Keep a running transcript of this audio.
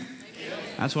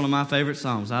That's one of my favorite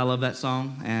songs. I love that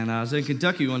song. And I was in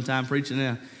Kentucky one time preaching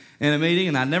in a meeting,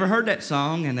 and I'd never heard that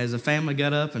song. And as a family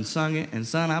got up and sung it, and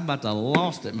son, I'm about to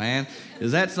lost it, man,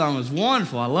 because that song was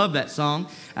wonderful. I love that song.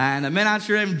 And man, I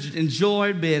sure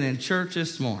enjoyed being in church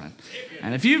this morning.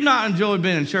 And if you've not enjoyed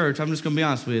being in church, I'm just going to be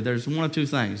honest with you. There's one of two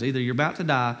things. Either you're about to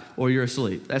die or you're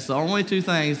asleep. That's the only two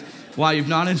things why you've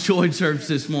not enjoyed church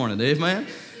this morning. Amen?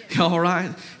 All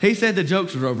right? He said the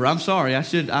jokes were over. I'm sorry.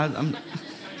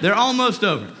 They're almost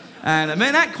over. And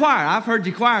man, that choir, I've heard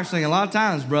your choir sing a lot of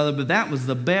times, brother, but that was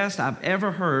the best I've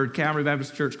ever heard Calvary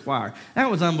Baptist Church choir. That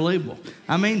was unbelievable.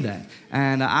 I mean that.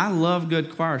 And I love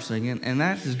good choir singing, and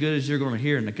that's as good as you're going to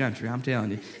hear in the country, I'm telling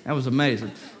you. That was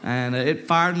amazing. And it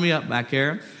fired me up back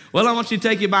there. Well, I want you to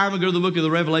take your Bible and go to the book of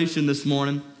the Revelation this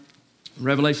morning,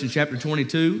 Revelation chapter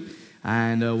 22.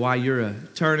 And while you're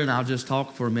turning, I'll just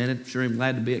talk for a minute. Sure, I'm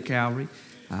glad to be at Calvary.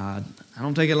 I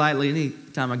don't take it lightly any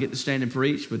time I get to stand and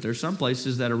preach, but there's some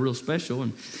places that are real special,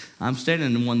 and I'm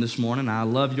standing in one this morning. I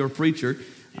love your preacher.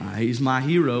 He's my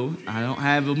hero. I don't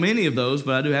have many of those,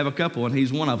 but I do have a couple, and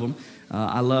he's one of them.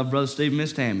 I love Brother Steve and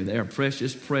Miss Tammy. They are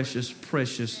precious, precious,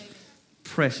 precious,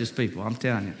 precious people. I'm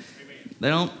telling you. They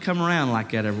don't come around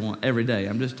like that every day.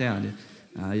 I'm just telling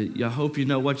you. I hope you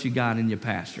know what you got in your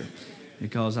pastor,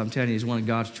 because I'm telling you, he's one of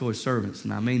God's choice servants,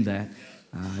 and I mean that.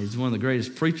 He's one of the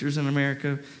greatest preachers in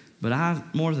America,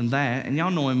 but more than that, and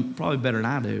y'all know him probably better than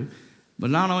I do,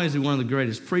 but not only is he one of the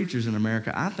greatest preachers in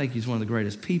America, I think he's one of the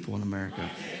greatest people in America.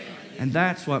 And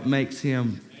that's what makes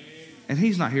him, and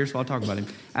he's not here, so I'll talk about him.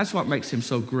 That's what makes him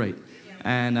so great.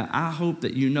 And I hope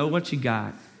that you know what you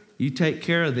got. You take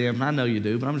care of them, and I know you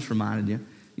do, but I'm just reminding you.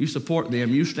 You support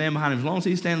them. You stand behind him. As long as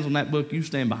he stands on that book, you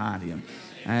stand behind him.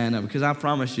 And because I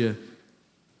promise you,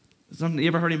 you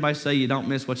ever heard anybody say you don't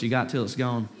miss what you got till it's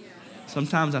gone?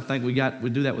 Sometimes I think we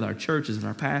do that with our churches and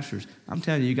our pastors. I'm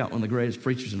telling you, you got one of the greatest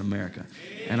preachers in America,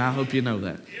 and I hope you know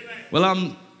that. Well,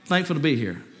 I'm thankful to be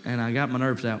here, and I got my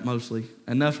nerves out mostly,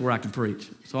 enough where I can preach.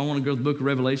 So I want to go to the book of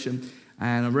Revelation,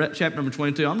 and chapter number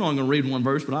 22. I'm not going to read one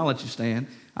verse, but I'll let you stand.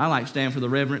 I like to stand for the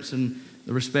reverence and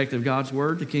the respect of God's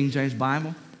Word, the King James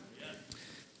Bible.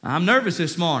 I'm nervous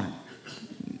this morning.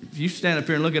 If you stand up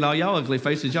here and look at all y'all ugly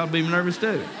faces, y'all be nervous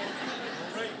too.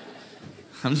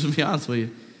 I'm just going to be honest with you.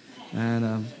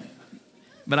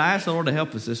 But I asked the Lord to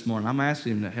help us this morning. I'm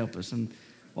asking him to help us. And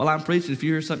while I'm preaching, if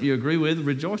you hear something you agree with,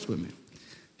 rejoice with me.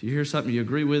 If you hear something you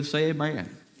agree with, say amen.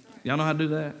 Y'all know how to do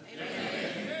that?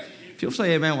 Amen. If you'll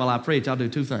say amen while I preach, I'll do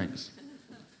two things.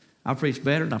 I'll preach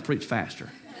better and I'll preach faster.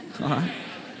 All right?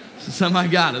 So somebody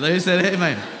got it. They said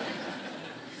amen.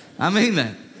 I mean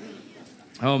that.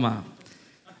 Oh, my.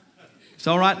 It's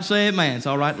all right to say amen. It's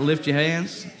all right to lift your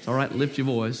hands. It's all right to lift your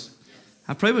voice.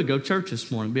 I pray we'd go to church this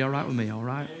morning. Be all right with me, all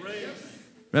right?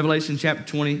 Revelation chapter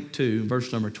 22,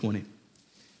 verse number 20.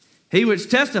 He which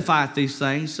testifieth these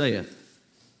things saith,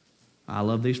 I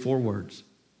love these four words,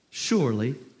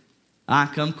 surely I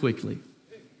come quickly.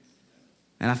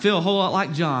 And I feel a whole lot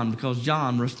like John, because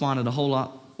John responded a whole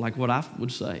lot like what I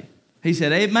would say. He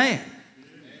said, amen.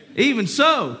 Even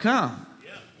so, come,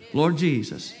 Lord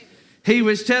Jesus. He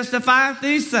which testifieth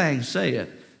these things saith,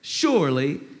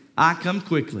 surely I come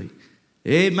quickly.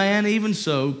 Amen. Even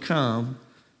so, come,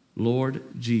 Lord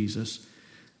Jesus.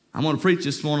 I'm going to preach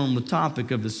this morning on the topic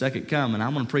of the second coming.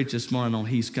 I'm going to preach this morning on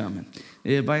he's coming.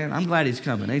 Amen. I'm glad he's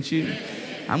coming, ain't you?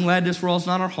 I'm glad this world's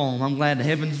not our home. I'm glad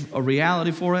heaven's a reality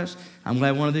for us. I'm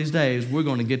glad one of these days we're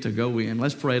going to get to go in.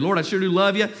 Let's pray. Lord, I sure do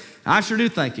love you. I sure do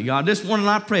thank you, God. This morning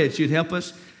I pray that you'd help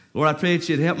us. Lord, I pray that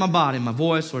you'd help my body, my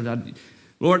voice. Lord,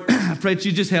 I pray that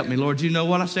you just help me. Lord, you know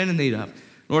what I stand in need of.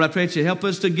 Lord, I pray that you help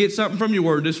us to get something from your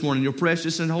word this morning. Your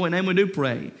precious and holy name we do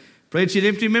pray. Pray that you'd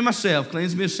empty me myself,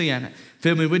 cleanse me of sin,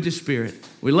 fill me with your spirit.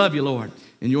 We love you, Lord.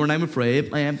 In your name we pray.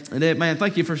 Amen and amen.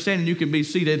 Thank you for standing. You can be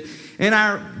seated. In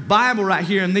our Bible right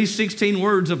here, in these 16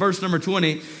 words of verse number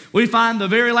 20, we find the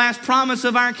very last promise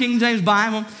of our King James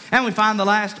Bible, and we find the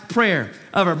last prayer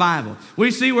of our Bible. We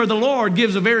see where the Lord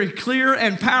gives a very clear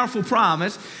and powerful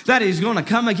promise that he's going to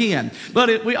come again.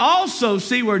 But we also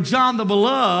see where John the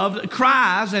Beloved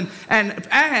cries and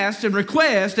asks and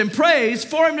requests and prays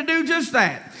for him to do just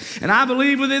that. And I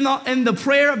believe in the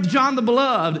prayer of John the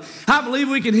Beloved, I believe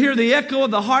we can hear the echo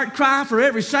of the heart cry for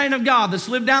every saint of God that's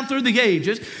lived down through the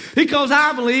ages, because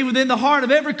I believe within the heart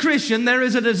of every Christian there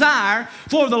is a desire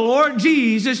for the Lord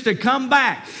Jesus to come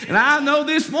back. And I know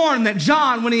this morning that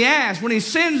John, when he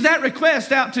sends that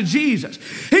request out to Jesus,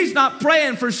 he's not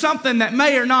praying for something that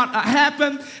may or not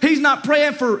happen. He's not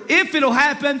praying for if it'll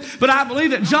happen, but I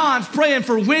believe that John's praying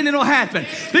for when it'll happen.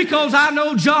 Because I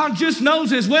know John just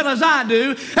knows as well as I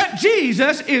do that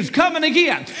Jesus is coming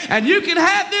again. And you can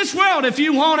have this world if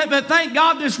you want it, but thank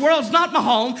God this world's not my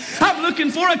home. I'm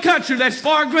looking for a country that's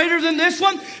far greater than this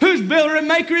one, whose builder and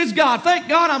maker is God. Thank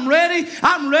God I'm ready.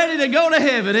 I'm ready to go to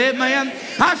heaven. Amen.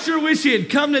 I sure wish he had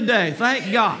come today.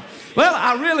 Thank God. Well,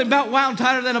 I really about wound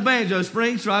tighter than a banjo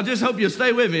string, so I just hope you'll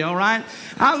stay with me, all right?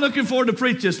 I'm looking forward to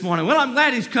preach this morning. Well, I'm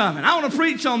glad he's coming. I want to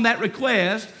preach on that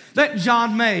request that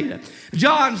John made.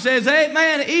 John says,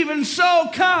 amen, even so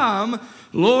come,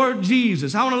 Lord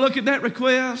Jesus. I want to look at that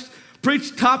request,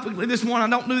 preach topically this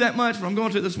morning. I don't do that much, but I'm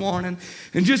going to this morning.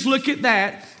 And just look at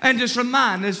that and just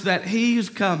remind us that he's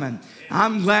coming.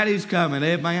 I'm glad he's coming,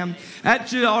 amen. That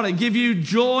should ought to give you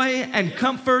joy and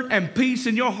comfort and peace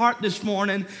in your heart this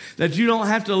morning, that you don't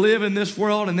have to live in this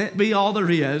world and it be all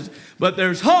there is, but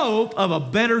there's hope of a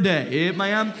better day,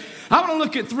 amen. I want to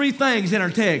look at three things in our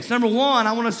text. Number one,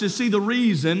 I want us to see the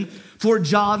reason for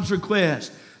John's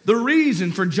request. The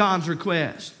reason for John's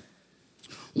request.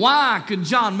 Why could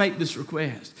John make this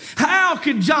request? How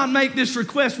could John make this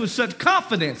request with such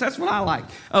confidence? That's what I like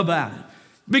about it.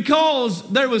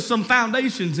 Because there was some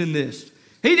foundations in this.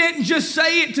 He didn't just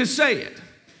say it to say it.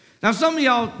 Now some of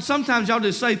y'all, sometimes y'all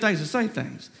just say things to say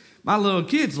things. My little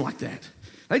kids like that.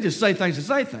 They just say things to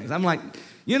say things. I'm like,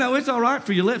 you know, it's all right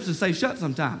for your lips to stay shut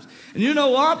sometimes. And you know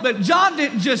what? But John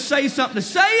didn't just say something to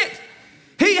say it.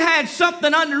 He had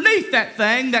something underneath that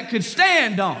thing that could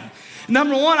stand on.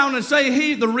 Number one, I want to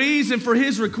say the reason for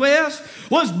his request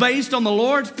was based on the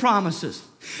Lord's promises.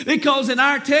 Because in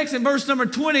our text in verse number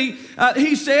 20,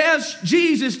 he says,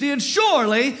 Jesus did,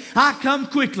 surely I come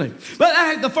quickly. But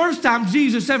that ain't the first time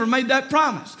Jesus ever made that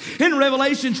promise. In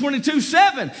Revelation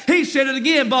 22:7, he said it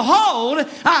again, behold,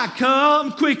 I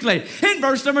come quickly. In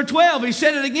verse number 12, he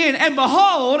said it again, and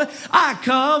behold, I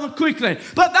come quickly.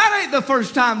 But that ain't the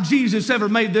first time Jesus ever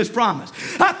made this promise.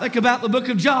 I think about the book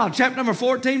of John, chapter number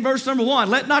 14, verse number 1.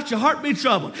 Let not your heart be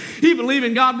troubled. You believe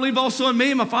in God, believe also in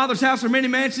me. In my Father's house are many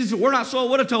mansions. If it were not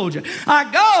so, I would have told you. I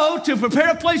go to prepare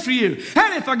a place for you.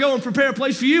 And if I go and prepare a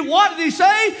place for you, what did he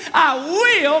say? I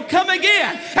will come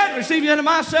again and receive you unto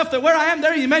myself, that where I am,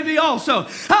 there you may be also.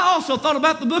 I also thought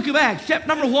about the book of Acts, chapter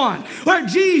number 1, where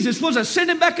Jesus was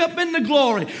ascending back up into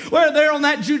glory, where they're on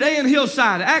that Judean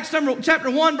hillside. Acts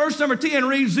chapter 1, verse number 10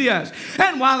 reads this.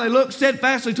 And while they looked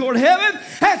steadfastly toward heaven,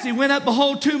 as he went up,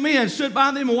 behold, two men stood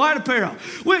by them in white apparel,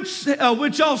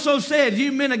 which also said,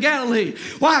 you men of Galilee,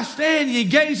 why stand ye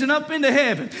gazing up into heaven?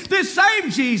 This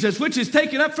same Jesus, which is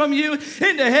taken up from you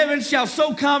into heaven, shall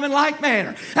so come in like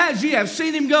manner as ye have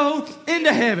seen him go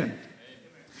into heaven.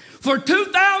 For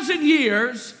 2,000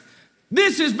 years,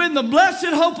 this has been the blessed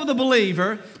hope of the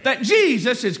believer, that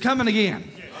Jesus is coming again.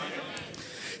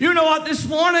 You know what, this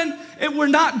morning,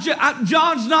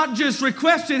 John's not just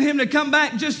requesting him to come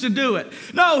back just to do it.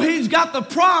 No, he's got the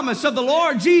promise of the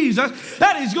Lord Jesus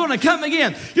that he's going to come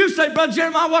again. You say, Brother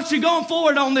Jeremiah, what you going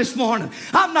forward on this morning?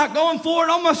 I'm not going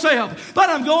forward on myself, but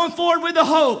I'm going forward with the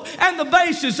hope and the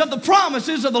basis of the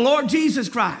promises of the Lord Jesus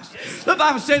Christ. The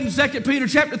Bible said in 2 Peter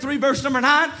chapter 3, verse number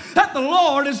 9, that the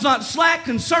Lord is not slack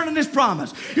concerning his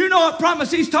promise. You know what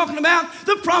promise he's talking about?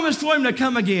 The promise for him to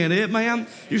come again. Amen.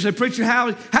 You say, preacher,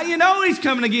 how you know he's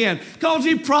coming again? Because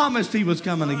he promised he was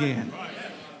coming again.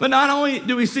 But not only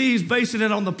do we see he's basing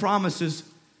it on the promises,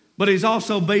 but he's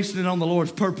also basing it on the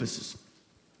Lord's purposes.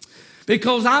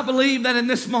 Because I believe that in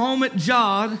this moment,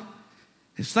 John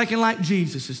is thinking like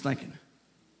Jesus is thinking.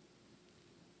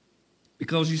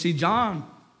 Because you see, John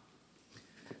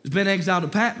has been exiled to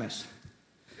Patmos.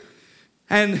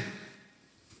 And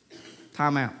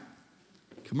time out.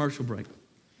 Commercial break.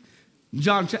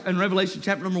 In Revelation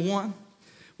chapter number 1,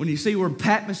 when you see where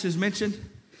Patmos is mentioned,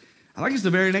 I think it's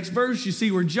the very next verse, you see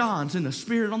where John's in the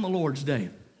Spirit on the Lord's day.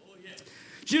 Oh, yeah.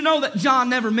 Did you know that John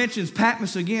never mentions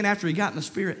Patmos again after he got in the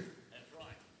Spirit?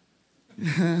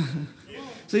 That's right.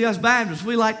 See, us Baptists,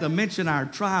 we like to mention our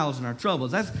trials and our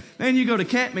troubles. Man, you go to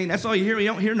camp meeting, that's all you hear. You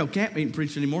don't hear no camp meeting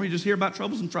preach anymore. You just hear about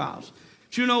troubles and trials.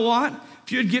 But you know what?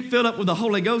 If you'd get filled up with the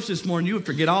Holy Ghost this morning, you would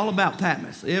forget all about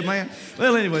Patmos. Yeah, man?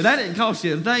 Well, anyway, that didn't cost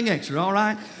you a thing extra, all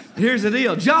right? Here's the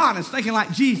deal. John is thinking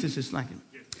like Jesus is thinking.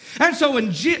 And so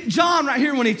when John right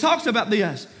here, when he talks about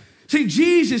this, see,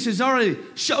 Jesus has already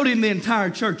showed him the entire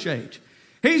church age.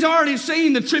 He's already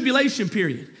seen the tribulation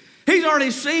period. He's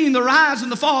already seen the rise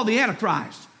and the fall of the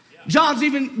Antichrist. John's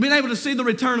even been able to see the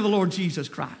return of the Lord Jesus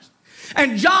Christ.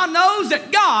 And John knows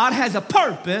that God has a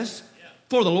purpose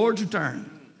for the Lord's return.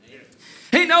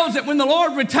 He knows that when the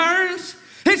Lord returns,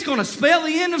 it's going to spell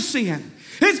the end of sin.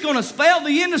 It's going to spell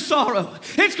the end of sorrow.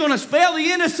 It's going to spell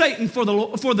the end of Satan for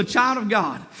the child of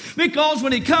God. Because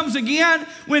when he comes again,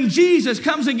 when Jesus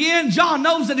comes again, John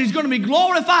knows that he's going to be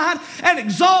glorified and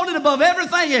exalted above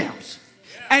everything else.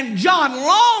 And John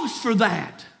longs for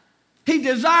that. He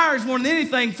desires more than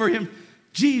anything for him,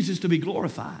 Jesus, to be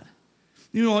glorified.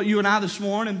 You know what, you and I this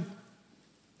morning,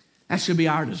 that should be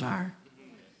our desire,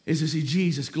 is to see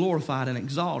Jesus glorified and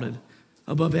exalted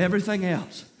above everything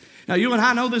else. Now, you and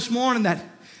I know this morning that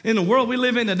in the world we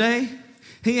live in today,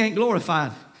 he ain't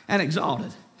glorified and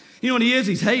exalted. You know what he is?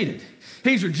 He's hated.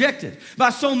 He's rejected by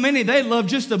so many, they love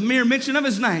just the mere mention of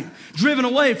his name, driven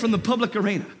away from the public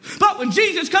arena. But when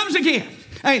Jesus comes again,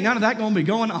 ain't none of that going to be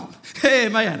going on.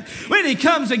 Amen. When he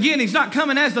comes again, he's not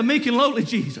coming as the meek and lowly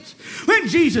Jesus. When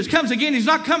Jesus comes again, he's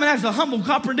not coming as the humble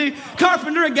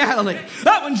carpenter of Galilee.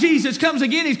 But when Jesus comes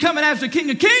again, he's coming as the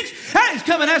King of Kings, and he's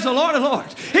coming as the Lord of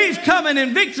Lords. He's coming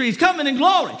in victory, he's coming in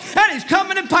glory, and he's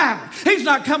coming in power. He's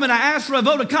not coming to ask for a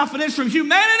vote of confidence from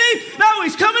humanity. No,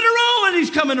 he's coming to rule and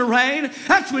he's coming to reign.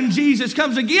 That's when Jesus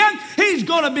comes again. He's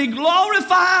going to be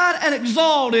glorified and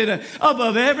exalted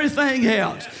above everything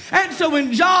else. And so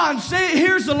when John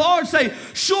hears the Lord say,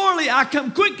 surely I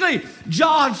come quickly,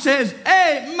 John says,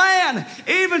 amen,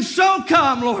 even so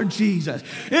come, Lord Jesus.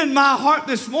 In my heart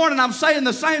this morning, I'm saying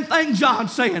the same thing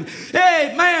John's saying.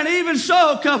 Amen, even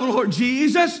so come, Lord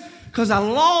Jesus, because I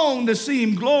long to see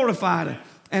him glorified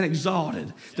and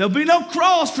exalted. There'll be no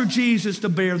cross for Jesus to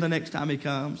bear the next time he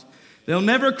comes. They'll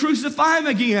never crucify him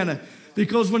again,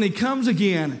 because when he comes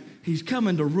again, he's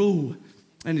coming to rule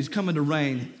and he's coming to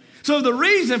reign. So the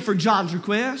reason for John's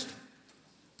request,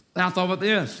 I thought about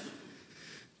this.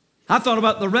 I thought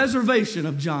about the reservation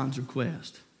of John's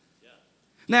request.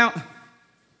 Now,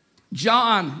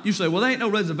 John, you say, well, there ain't no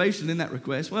reservation in that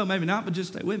request. Well, maybe not, but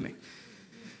just stay with me.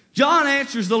 John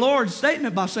answers the Lord's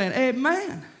statement by saying,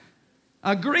 amen.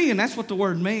 Agreeing, that's what the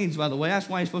word means, by the way. That's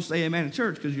why you're supposed to say amen in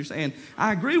church, because you're saying,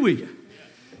 I agree with you.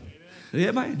 Yeah.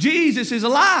 Amen. Jesus is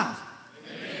alive.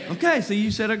 Amen. Okay, so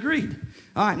you said agreed.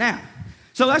 All right, now,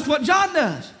 so that's what John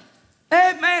does.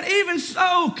 Amen, even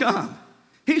so come.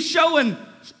 He's showing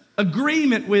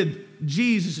agreement with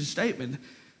Jesus' statement.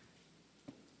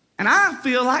 And I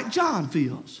feel like John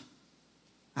feels.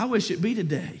 I wish it be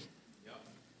today.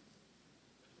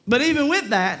 But even with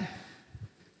that,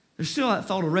 there's still that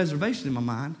thought of reservation in my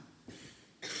mind.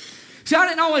 See, I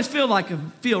didn't always feel like I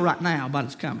feel right now about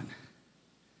his coming.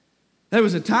 There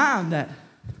was a time that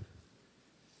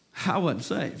I wasn't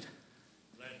saved.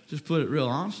 Just put it real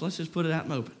honest. Let's just put it out in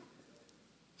the open.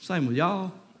 Same with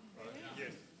y'all.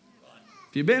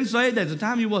 If you've been saved, there's a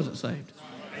time you wasn't saved.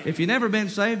 If you've never been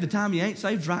saved, the time you ain't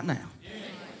saved is right now.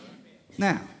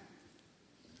 Now,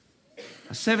 I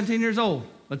was 17 years old,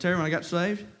 I tell you, when I got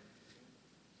saved.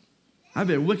 I've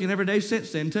been wicked every day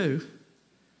since then too.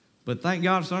 But thank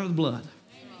God it's under the blood.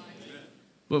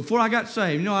 But before I got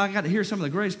saved, you know, I got to hear some of the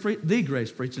grace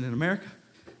preaching in America.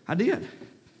 I did.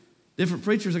 Different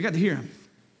preachers, I got to hear them.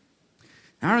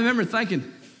 And I remember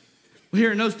thinking,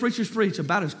 hearing those preachers preach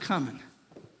about his coming.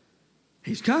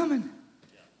 He's coming.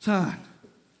 Son,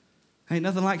 ain't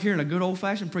nothing like hearing a good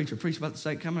old-fashioned preacher preach about the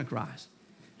second coming of Christ.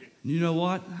 And you know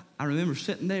what? I remember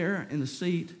sitting there in the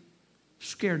seat,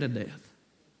 scared to death.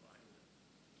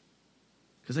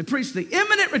 Because they preached the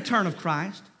imminent return of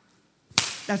Christ.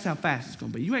 That's how fast it's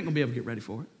going to be. You ain't going to be able to get ready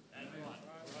for it.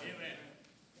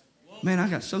 Man, I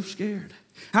got so scared.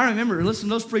 I remember listening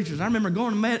to those preachers. I remember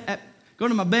going to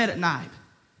my bed at night,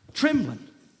 trembling,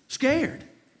 scared,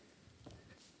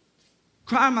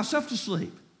 crying myself to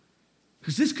sleep.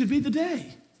 Because this could be the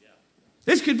day.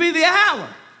 This could be the hour.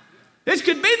 This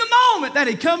could be the moment that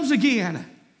he comes again.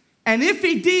 And if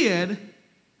he did,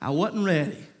 I wasn't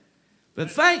ready. But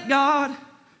thank God,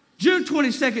 June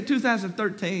 22nd,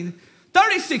 2013,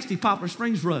 3060 Poplar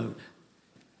Springs Road.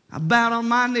 I bowed on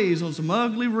my knees on some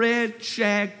ugly red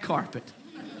shag carpet.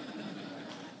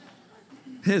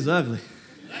 It was ugly.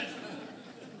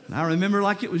 And I remember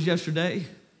like it was yesterday.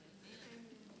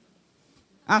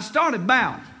 I started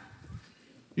bowing.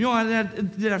 You know what I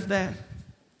did after that?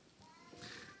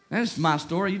 That's my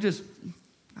story.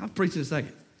 I'll preach in a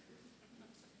second.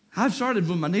 I started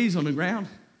with my knees on the ground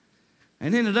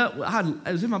and ended up,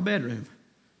 I was in my bedroom.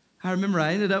 I remember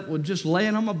I ended up with just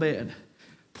laying on my bed,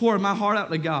 pouring my heart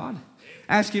out to God,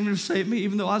 asking him to save me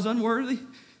even though I was unworthy,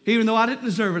 even though I didn't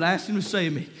deserve it. I asked him to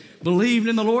save me. Believed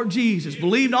in the Lord Jesus,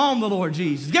 believed on the Lord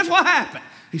Jesus. Guess what happened?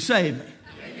 He saved me.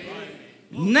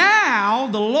 Now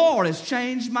the Lord has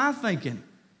changed my thinking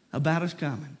about his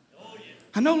coming.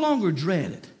 I no longer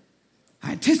dread it.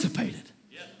 I anticipate it.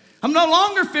 I'm no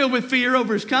longer filled with fear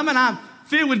over his coming. I'm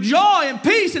filled with joy and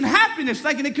peace and happiness,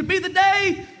 thinking it could be the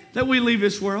day that we leave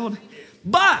this world.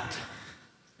 But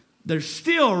there's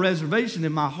still a reservation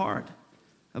in my heart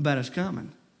about us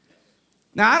coming.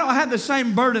 Now, I don't have the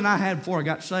same burden I had before I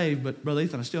got saved, but Brother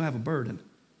Ethan, I still have a burden.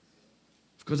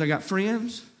 Because I got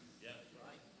friends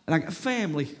and I got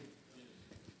family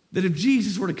that if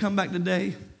Jesus were to come back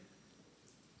today,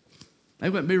 they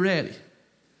wouldn't be ready.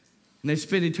 And they'd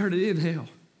spend eternity in hell.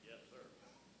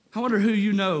 I wonder who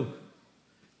you know,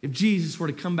 if Jesus were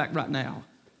to come back right now,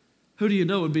 who do you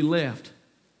know would be left?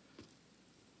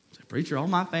 Say, preacher, all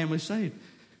my family's saved.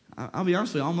 I'll be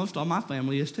honest with you, almost all my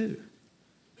family is too.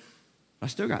 I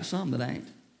still got some that ain't.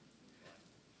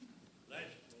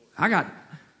 I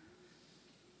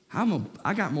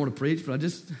got more to preach, but I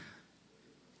just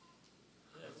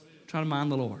try to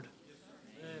mind the Lord.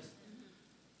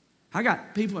 I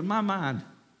got people in my mind.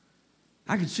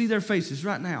 I can see their faces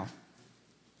right now.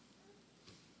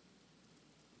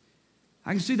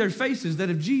 I can see their faces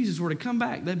that if Jesus were to come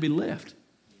back, they'd be left.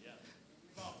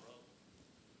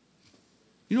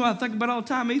 You know what I think about all the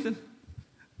time, Ethan?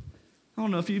 I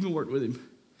don't know if you even worked with him.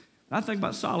 I think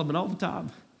about Solomon all the time.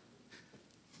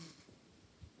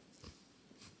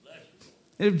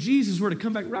 And if Jesus were to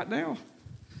come back right now,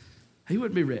 he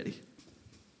wouldn't be ready.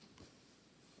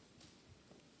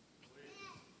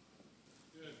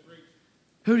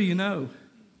 Who do you know?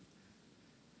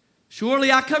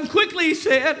 Surely I come quickly, he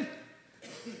said.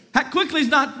 That quickly is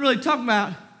not really talking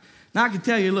about. Now I can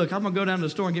tell you, look, I'm going to go down to the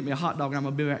store and get me a hot dog and I'm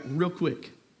going to be back real quick.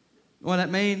 You know what that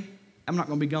means? I'm not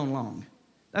going to be gone long.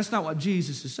 That's not what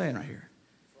Jesus is saying right here.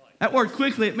 That word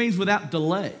quickly, it means without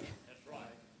delay.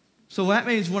 So that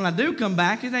means when I do come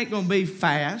back, it ain't going to be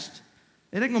fast.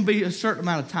 It ain't going to be a certain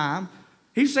amount of time.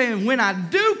 He's saying when I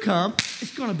do come,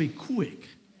 it's going to be quick.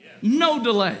 No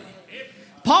delay.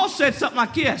 Paul said something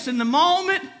like this, in the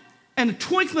moment and the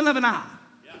twinkling of an eye,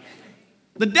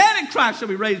 the dead in Christ shall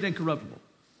be raised incorruptible.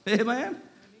 Amen?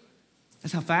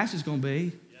 That's how fast it's going to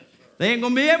be. They ain't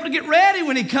going to be able to get ready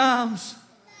when he comes.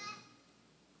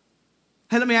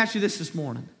 Hey, let me ask you this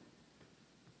morning.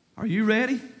 Are you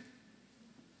ready?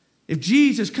 If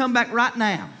Jesus come back right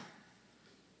now,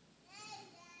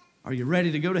 are you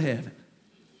ready to go to heaven?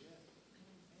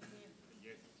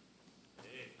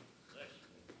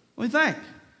 What do you think?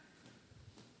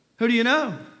 Who do you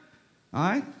know? All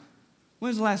right?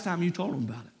 When's the last time you told them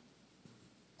about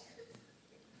it?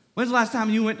 When's the last time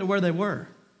you went to where they were?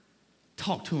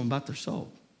 Talk to them about their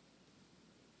soul.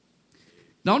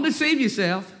 Don't deceive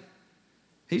yourself.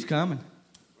 He's coming.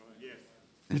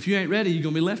 And if you ain't ready, you're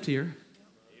going to be left here.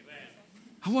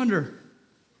 I wonder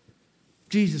if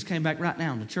Jesus came back right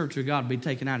now and the church of God would be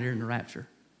taken out here in the rapture.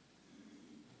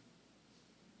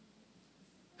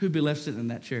 Who'd be left sitting in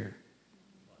that chair?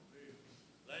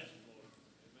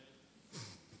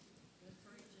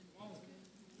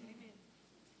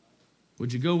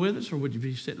 Would you go with us or would you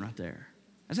be sitting right there?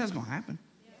 That's how it's going to happen.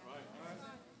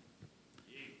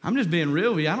 I'm just being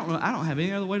real with you. I don't have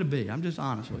any other way to be. I'm just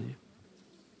honest with you.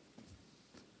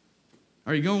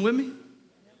 Are you going with me?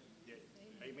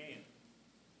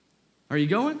 Are you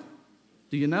going?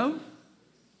 Do you know?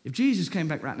 If Jesus came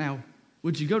back right now,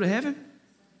 would you go to heaven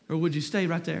or would you stay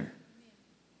right there?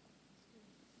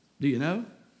 Do you know?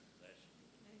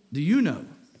 Do you know?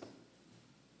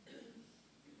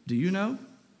 Do you know?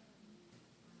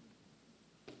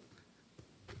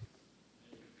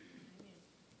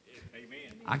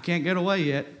 I can't get away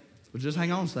yet, but just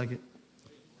hang on a second.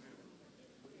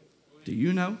 Do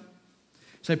you know?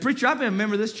 Say, preacher, I've been a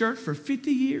member of this church for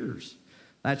 50 years.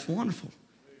 That's wonderful.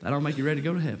 That'll make you ready to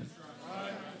go to heaven.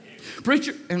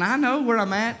 Preacher, and I know where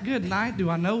I'm at. Good night. Do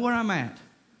I know where I'm at?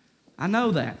 I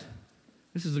know that.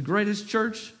 This is the greatest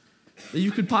church that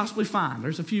you could possibly find.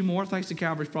 There's a few more. Thanks to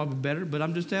Calvary's probably better, but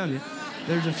I'm just telling you,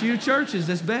 there's a few churches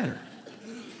that's better.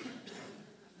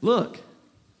 Look,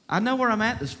 I know where I'm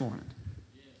at this morning.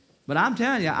 But I'm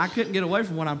telling you, I couldn't get away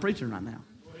from what I'm preaching right now.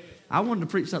 I wanted to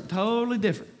preach something totally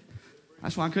different.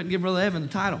 That's why I couldn't give Brother Evan the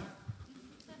title.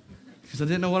 Because I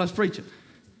didn't know what I was preaching.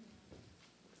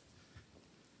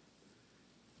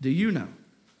 Do you know?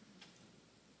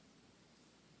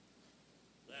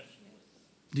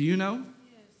 Do you know?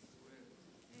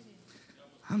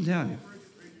 I'm telling you.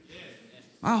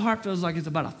 My heart feels like it's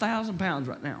about 1,000 pounds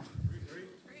right now.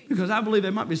 Because I believe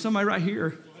there might be somebody right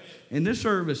here in this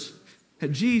service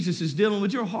that Jesus is dealing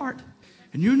with your heart.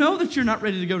 And you know that you're not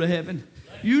ready to go to heaven.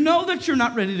 You know that you're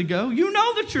not ready to go. You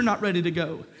know that you're not ready to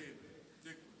go.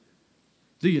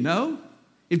 Do you know?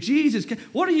 If Jesus can,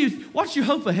 what's your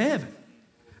hope of heaven?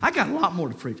 I got a lot more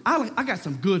to preach. I got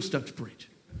some good stuff to preach.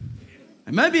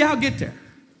 And maybe I'll get there.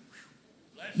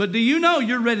 But do you know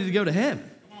you're ready to go to heaven?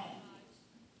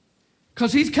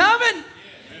 Because he's coming.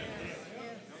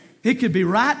 It could be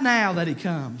right now that he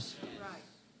comes.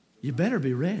 You better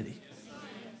be ready.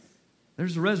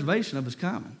 There's a reservation of his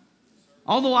coming.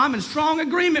 Although I'm in strong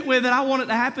agreement with it, I want it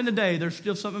to happen today. There's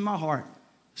still something in my heart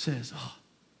that says, oh,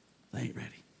 they ain't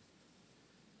ready.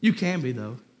 You can be,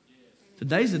 though.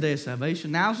 Today's the day of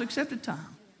salvation. Now's the accepted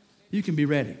time. You can be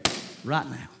ready right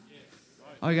now.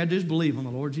 All you got to do is believe on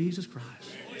the Lord Jesus Christ.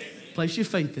 Place your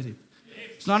faith in him.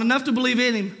 It's not enough to believe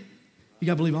in him. You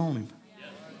got to believe on him.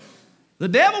 The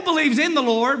devil believes in the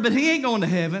Lord, but he ain't going to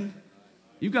heaven.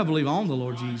 You've got to believe on the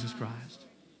Lord Jesus Christ.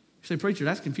 You say, preacher,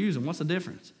 that's confusing. What's the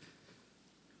difference?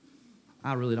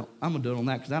 I really don't. I'm going to do it on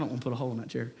that because I don't want to put a hole in that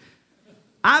chair.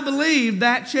 I believe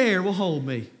that chair will hold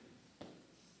me.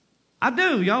 I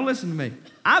do. Y'all listen to me.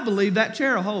 I believe that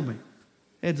chair will hold me.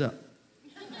 Heads up.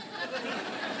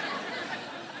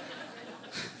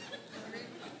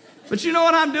 But you know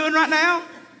what I'm doing right now?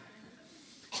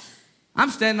 I'm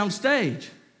standing on stage.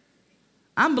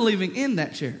 I'm believing in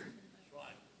that chair.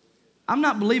 I'm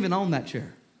not believing on that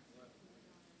chair.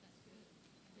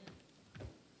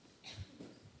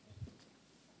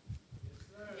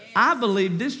 I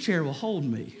believe this chair will hold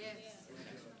me.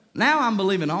 Now I'm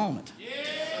believing on it.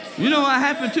 You know what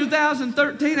happened in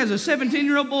 2013 as a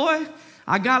 17-year-old boy?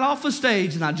 I got off the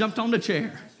stage and I jumped on the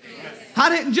chair. I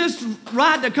didn't just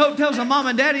ride the coattails of mom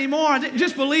and dad anymore. I didn't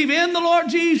just believe in the Lord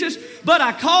Jesus, but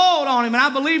I called on him and I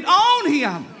believed on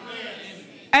him.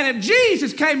 And if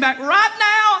Jesus came back right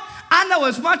now, I know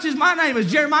as much as my name is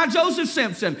Jeremiah Joseph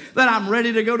Simpson that I'm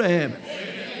ready to go to heaven.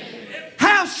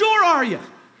 How sure are you?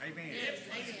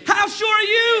 How sure are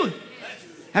you?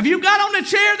 Have you got on the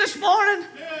chair this morning?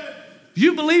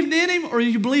 You believed in him or are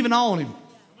you believing on him?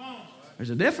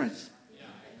 There's a difference.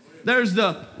 There's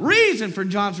the reason for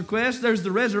John's request. There's the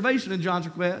reservation in John's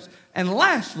request. And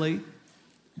lastly,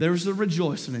 there's the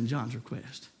rejoicing in John's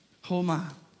request. Oh my.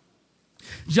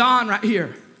 John right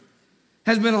here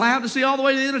has been allowed to see all the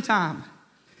way to the end of time.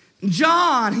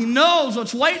 John, he knows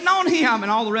what's waiting on him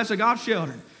and all the rest of God's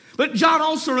children. But John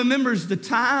also remembers the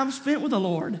time spent with the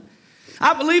Lord.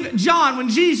 I believe that John, when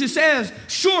Jesus says,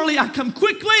 surely I come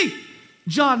quickly,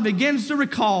 John begins to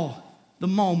recall the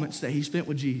moments that he spent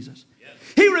with Jesus.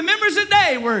 He remembers the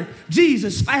day where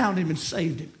Jesus found him and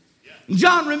saved him.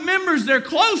 John remembers their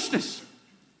closeness.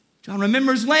 John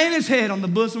remembers laying his head on the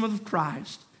bosom of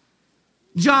Christ.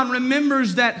 John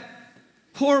remembers that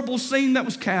horrible scene that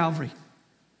was Calvary.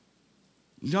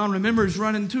 John remembers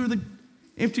running to the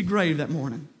empty grave that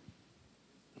morning.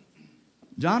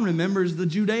 John remembers the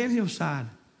Judean hillside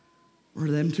where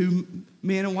them two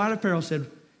men in white apparel said,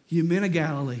 you men of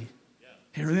Galilee.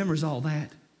 He remembers all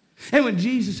that. And when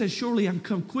Jesus says, surely I'm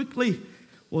come quickly,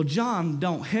 well, John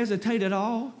don't hesitate at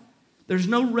all. There's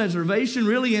no reservation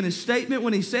really in his statement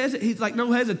when he says it. He's like,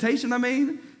 no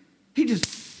hesitation, He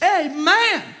just,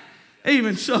 amen.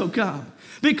 Even so come.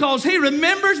 Because he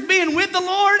remembers being with the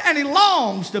Lord and he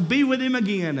longs to be with him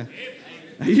again.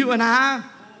 You and I,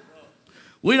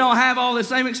 we don't have all the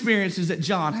same experiences that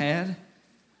John had.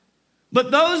 But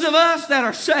those of us that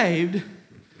are saved,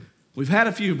 we've had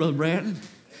a few, Brother Brandon.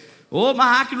 Oh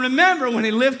my, I can remember when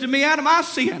he lifted me out of my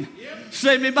sin,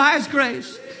 saved me by his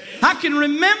grace. I can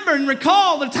remember and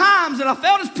recall the times that I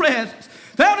felt his presence,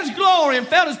 felt his glory, and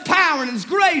felt his power and his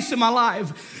grace in my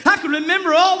life. I can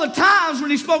remember all the times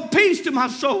when he spoke peace to my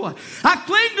soul. I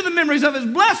cling to the memories of his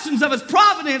blessings, of his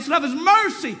providence, and of his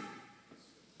mercy.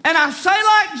 And I say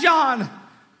like John,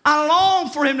 I long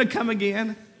for him to come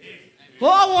again.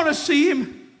 Well, I want to see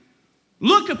him,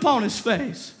 look upon his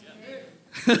face.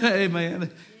 Amen.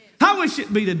 I wish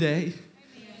it'd be today.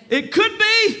 It could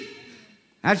be.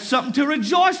 That's something to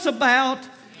rejoice about,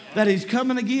 that he's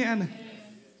coming again.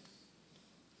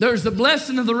 There's the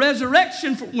blessing of the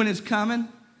resurrection for when it's coming.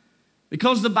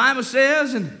 Because the Bible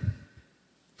says in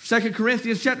 2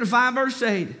 Corinthians chapter 5, verse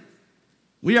 8,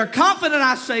 we are confident,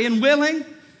 I say, and willing,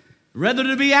 rather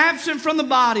to be absent from the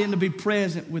body and to be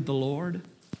present with the Lord.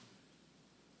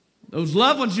 Those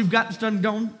loved ones you've got died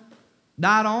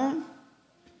on,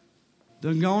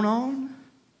 done gone on.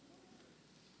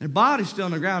 Their body's still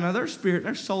in the ground. Now their spirit,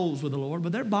 their soul's with the Lord,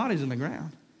 but their body's in the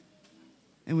ground.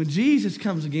 And when Jesus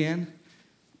comes again,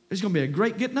 there's going to be a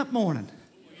great getting up morning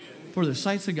for the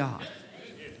saints of God.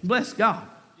 Bless God.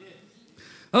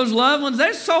 Those loved ones,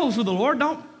 their souls with the Lord,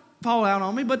 don't fall out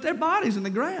on me, but their body's in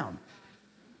the ground.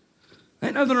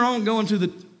 Ain't nothing wrong going to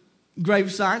the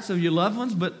grave sites of your loved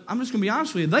ones, but I'm just going to be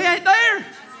honest with you. They ain't there.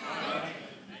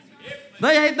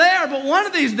 They ain't there, but one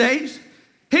of these days,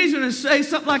 he's going to say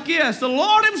something like this. The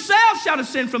Lord himself shall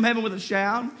descend from heaven with a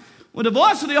shout, with the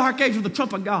voice of the archangel, with the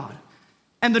trump of God.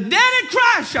 And the dead in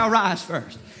Christ shall rise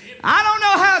first. I don't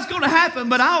know how it's going to happen,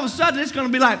 but all of a sudden it's going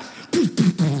to be like,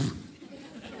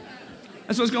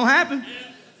 that's what's going to happen.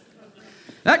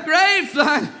 That grave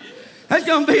sign, that's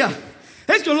going to be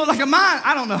it's going to look like a mine.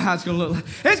 I don't know how it's going to look like.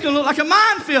 It's going to look like a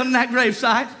minefield in that grave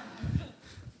site.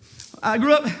 I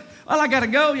grew up, well, I got to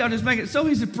go. Y'all just make it so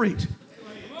easy to preach.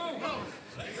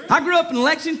 I grew up in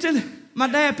Lexington. My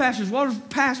dad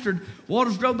pastored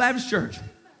Waters Grove Baptist Church.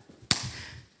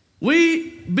 We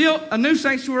built a new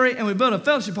sanctuary and we built a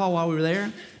fellowship hall while we were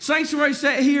there. Sanctuary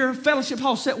sat here, fellowship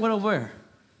hall sat way over there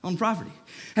on property.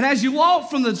 And as you walk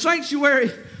from the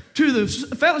sanctuary to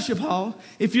the fellowship hall,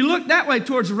 if you look that way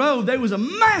towards the road, there was a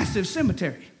massive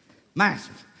cemetery.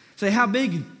 Massive. Say, how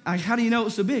big? How do you know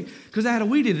it's so big? Because I had to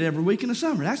weed it every week in the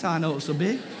summer. That's how I know it's so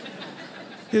big.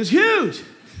 It was huge.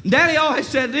 Daddy always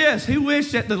said this. He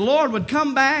wished that the Lord would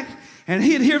come back and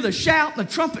he'd hear the shout and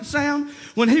the trumpet sound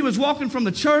when he was walking from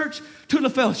the church to the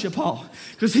fellowship hall.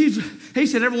 Because he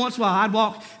said every once in a while I'd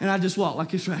walk and I'd just walk like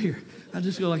this right here. I'd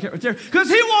just go like that right there. Because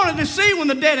he wanted to see when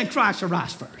the dead in Christ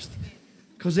arise first.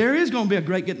 Because there is going to be a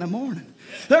great getting in the morning.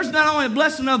 There's not only a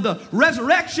blessing of the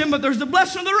resurrection, but there's the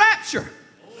blessing of the rapture.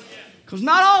 Because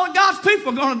not all of God's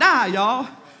people are going to die, y'all.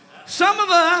 Some of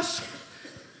us,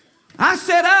 I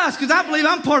said us because I believe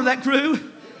I'm part of that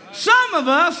crew. Some of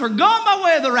us are gone by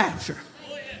way of the rapture.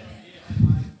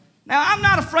 Now, I'm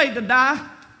not afraid to die,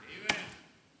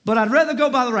 but I'd rather go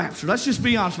by the rapture. Let's just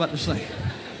be honest about this thing.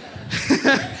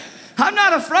 I'm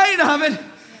not afraid of it,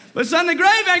 but son, the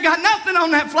grave ain't got nothing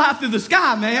on that fly through the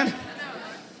sky, man.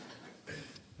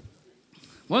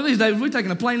 One of these days, we're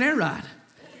taking a plane air ride.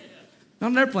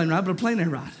 Not an airplane ride, but a plane air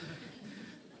ride.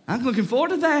 I'm looking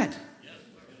forward to that.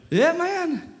 Yeah,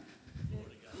 man.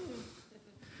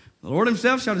 The Lord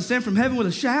himself shall descend from heaven with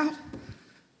a shout,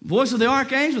 voice of the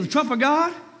archangel, the trump of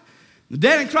God. The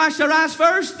dead in Christ shall rise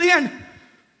first, then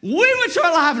we which are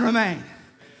alive and remain.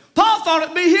 Paul thought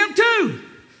it'd be him too.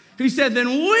 He said, then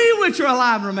we which are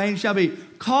alive and remain shall be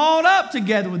called up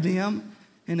together with them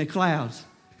in the clouds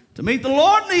to meet the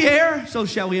Lord in the air, so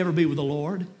shall we ever be with the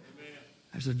Lord.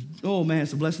 I said, oh man,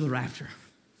 it's the blessing of the rapture.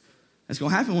 That's going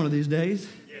to happen one of these days.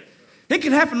 It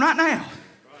could happen right now.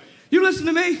 You listen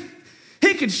to me?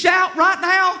 He could shout right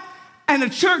now and the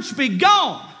church be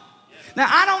gone. Now,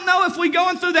 I don't know if we're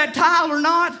going through that tile or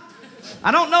not.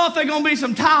 I don't know if there's going to be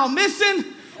some tile missing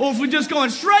or if we're just going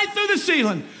straight through the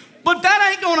ceiling. But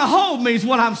that ain't going to hold me is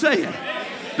what I'm saying.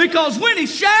 Because when he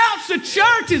shouts, the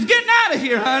church is getting out of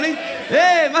here, honey.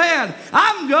 Hey, man,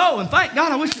 I'm going. Thank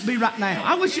God, I wish it'd be right now.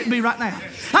 I wish it'd be right now.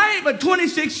 I ain't but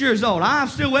 26 years old. I'm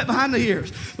still wet behind the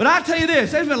ears. But I tell you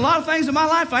this, there's been a lot of things in my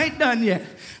life I ain't done yet.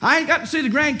 I ain't got to see the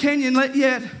Grand Canyon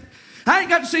yet. I ain't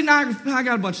got to see Niagara. I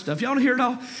got a bunch of stuff. Y'all want to hear it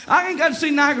all? I ain't got to see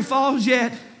Niagara Falls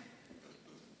yet.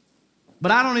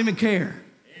 But I don't even care.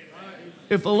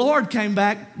 If the Lord came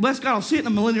back, bless God, I'll see it in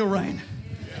the millennial reign.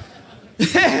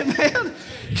 Yeah, man.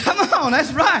 Come on,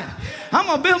 that's right. I'm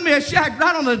going to build me a shack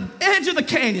right on the edge of the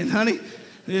canyon, honey.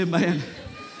 Yeah, man.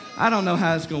 I don't know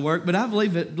how it's going to work, but I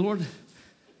believe it, Lord.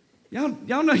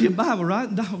 Y'all know your Bible, right?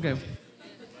 Okay.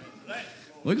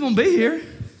 We're going to be here.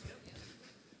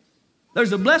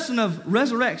 There's a blessing of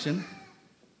resurrection,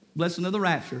 blessing of the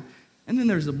rapture, and then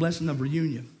there's a blessing of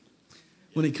reunion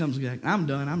when he comes back. I'm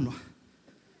done.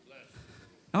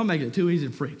 I'll make it too easy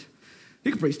to preach.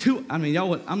 You can preach I'm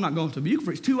not going to, but you can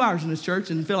preach 2 hours in this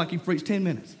church and feel like you preached 10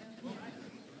 minutes.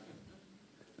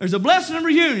 There's a blessing of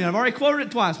reunion. I've already quoted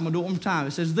it twice. I'm going to do it one more time.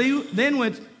 It says, then we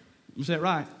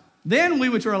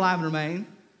which are alive and remain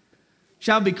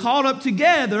shall be called up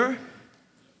together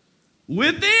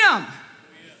with them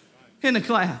in the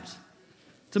clouds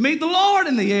to meet the Lord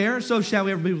in the air, so shall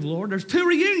we ever be with the Lord. There's 2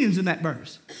 reunions in that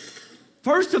verse.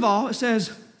 First of all, it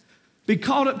says, be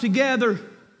called up together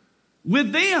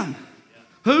with them.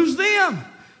 Who's them?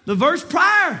 The verse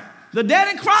prior, the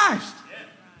dead in Christ.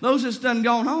 Those that's done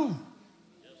gone home.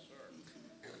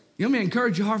 You want me to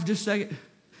encourage your heart for just a second?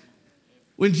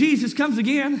 When Jesus comes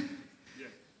again,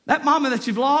 that mama that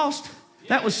you've lost,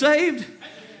 that was saved,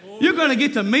 you're going to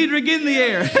get to meet her again in the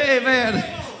air. Amen.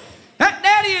 That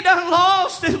daddy you done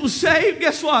lost, that was saved,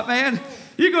 guess what, man?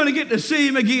 You're going to get to see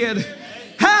him again.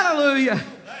 Hallelujah.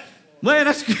 Man,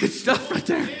 that's good stuff right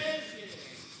there.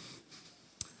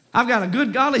 I've got a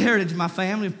good godly heritage in my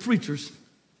family of preachers.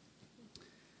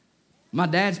 My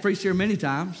dad's preached here many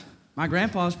times. My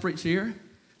grandpa's preached here.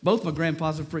 Both my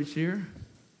grandpas have preached here.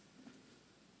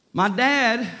 My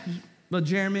dad, Brother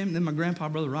Jeremiah, and then my grandpa,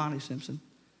 Brother Ronnie Simpson.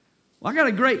 Well, I got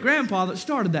a great grandpa that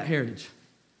started that heritage.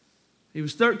 He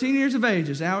was 13 years of age.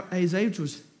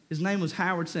 His name was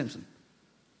Howard Simpson.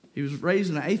 He was raised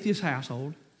in an atheist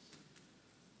household.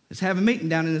 Let's have a meeting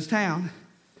down in his town.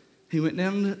 He went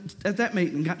down at that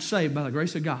meeting and got saved by the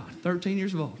grace of God, 13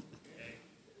 years old.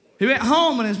 He went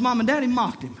home and his mom and daddy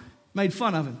mocked him, made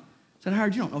fun of him. Said,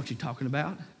 Howard, you don't know what you're talking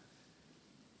about.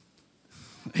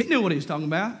 He knew what he was talking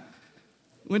about.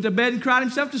 Went to bed and cried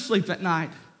himself to sleep that night.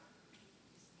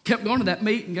 Kept going to that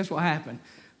meeting. Guess what happened?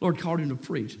 Lord called him to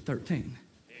preach at 13.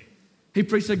 He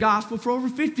preached the gospel for over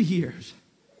 50 years.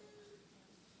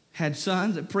 Had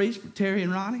sons that preached, Terry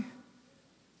and Ronnie.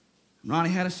 Ronnie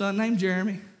had a son named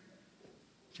Jeremy.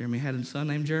 Jeremy had a son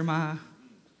named Jeremiah.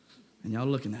 And y'all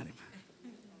looking at him.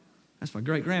 That's my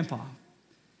great-grandpa.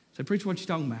 Said, preach what you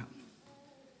talking about.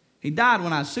 He died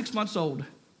when I was 6 months old.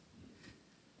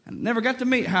 I never got to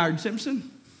meet Howard Simpson.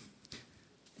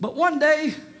 But one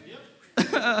day,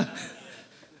 I'm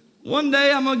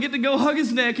going to get to go hug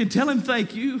his neck and tell him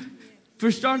thank you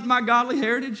for starting my godly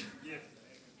heritage.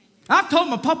 I've told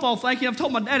my papa thank you. I've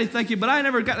told my daddy thank you, but I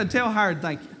never got to tell Howard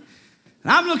thank you.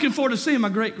 And I'm looking forward to seeing my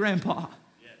great-grandpa,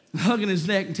 hugging his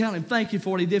neck and telling him thank you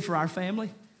for what he did for our family.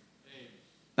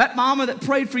 That mama that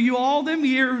prayed for you all them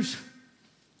years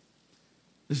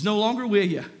is no longer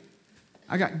with you.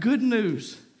 I got good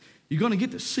news. You're going to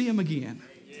get to see them again.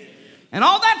 And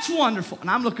all that's wonderful. And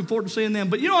I'm looking forward to seeing them.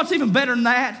 But you know what's even better than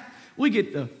that? We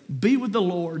get to be with the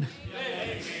Lord.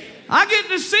 I get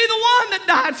to see the one that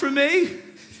died for me.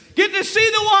 Get to see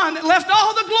the one that left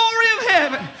all the glory of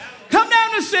heaven, come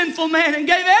down to sinful man and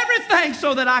gave everything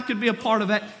so that I could be a part of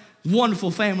that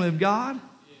wonderful family of God.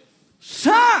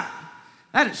 Son,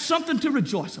 that is something to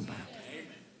rejoice about.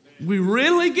 We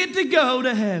really get to go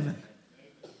to heaven.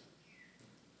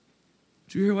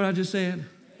 Did you hear what I just said?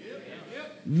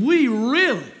 We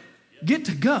really get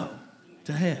to go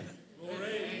to heaven.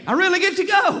 I really get to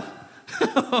go.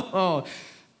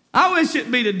 I wish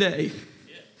it'd be today.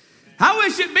 I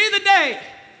wish it'd be the day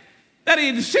that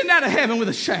he'd descend out of heaven with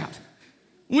a shout.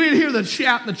 We'd hear the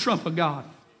shout and the trump of God.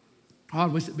 Oh, I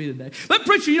wish it'd be today. But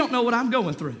preacher, you don't know what I'm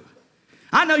going through.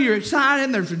 I know you're excited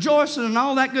and there's rejoicing and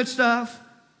all that good stuff.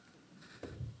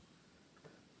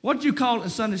 What do you call it in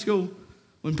Sunday school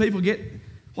when people get,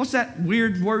 what's that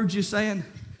weird word you're saying?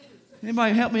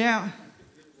 Anybody help me out?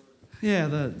 Yeah,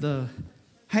 the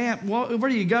ham, where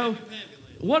do you go?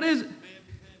 What is it?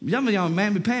 Some of y'all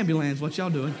mamby-pamby lands, what y'all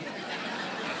doing?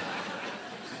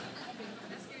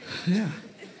 Yeah.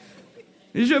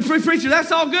 You're a preacher,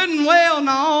 that's all good and well and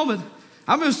all, but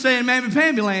I'm just saying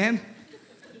mamby-pamby land.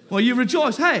 Well, you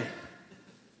rejoice. Hey,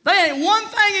 there ain't one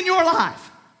thing in your life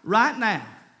right now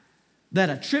that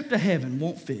a trip to heaven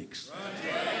won't fix.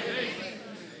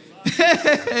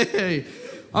 Hey,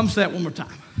 I'm going to say it one more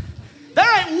time.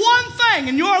 There ain't one thing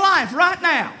in your life right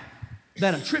now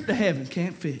that a trip to heaven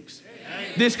can't fix.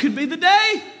 This could be the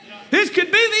day. This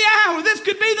could be the hour. This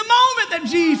could be the moment that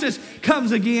Jesus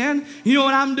comes again. You know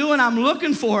what I'm doing? I'm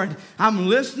looking for it. I'm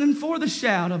listening for the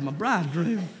shout of my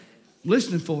bridegroom.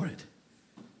 Listening for it.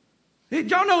 Did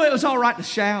y'all know it was all right to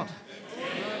shout?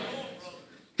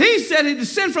 He said he'd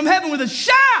descend from heaven with a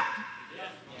shout.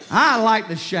 I like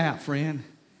to shout, friend.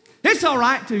 It's all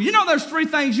right to. You know there's 3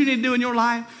 things you need to do in your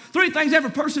life. 3 things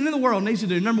every person in the world needs to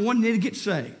do. Number 1, you need to get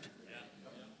saved.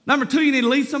 Number 2, you need to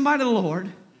lead somebody to the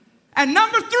Lord. And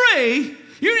number 3,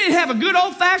 you need to have a good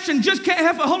old-fashioned, just can't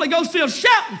have a Holy Ghost-filled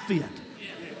shouting fit.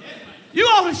 You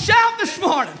ought to shout this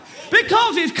morning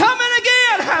because he's coming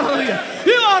again. Hallelujah.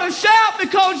 You ought to shout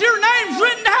because your name's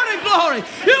written down in glory.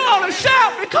 You ought to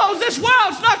shout because this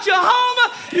world's not your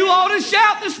home. You ought to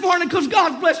shout this morning because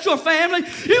God's blessed your family.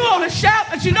 You ought to shout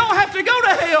that you don't have to go to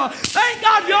hell. Thank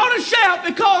God you ought to shout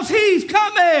because he's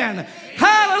coming.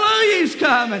 Hallelujah, he's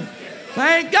coming.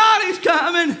 Thank God he's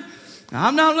coming.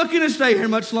 I'm not looking to stay here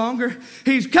much longer.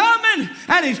 He's coming,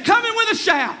 and he's coming with a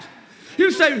shout.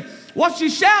 You say, what's he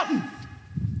shouting?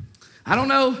 I don't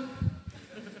know.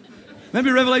 Maybe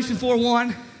Revelation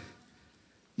 4:1.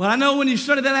 But I know when you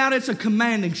study that out, it's a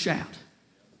commanding shout.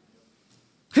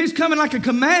 He's coming like a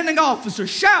commanding officer,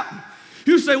 shouting.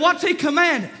 You say, what's he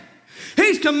commanding?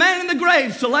 He's commanding the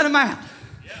graves to let him out.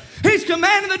 He's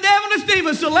commanding the devil and his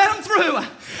demons to let him through.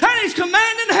 And he's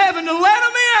commanding heaven to let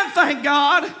him in, thank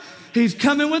God. He's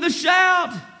coming with a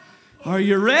shout. Are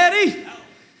you ready?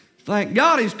 Thank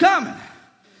God he's coming.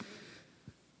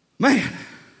 Man.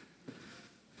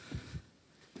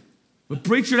 But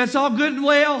preacher, that's all good and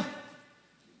well.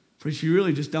 Preacher, you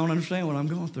really just don't understand what I'm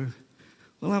going through.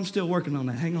 Well, I'm still working on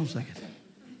that. Hang on a second.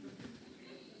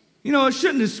 You know, it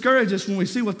shouldn't discourage us when we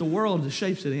see what the world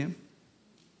shapes it in.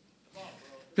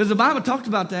 Because the Bible talked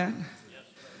about that.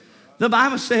 The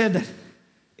Bible said that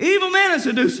evil men and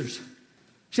seducers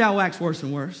shall wax worse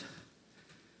and worse.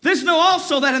 This know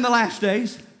also that in the last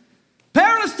days,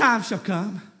 perilous times shall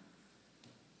come.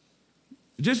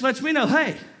 It just lets me know,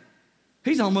 hey,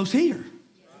 He's almost here.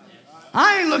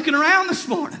 I ain't looking around this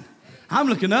morning. I'm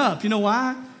looking up. You know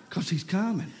why? Because he's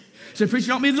coming. Say, preacher,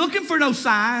 you don't be looking for no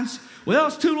signs. Well,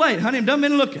 it's too late, honey. I've done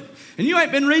been looking. And you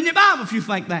ain't been reading your Bible if you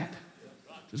think that.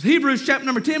 It's Hebrews chapter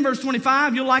number 10, verse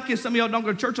 25. You'll like this. Some of y'all don't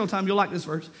go to church all the time. You'll like this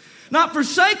verse. Not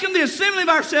forsaking the assembly of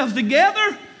ourselves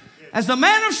together, as the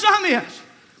manner of some is,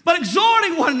 but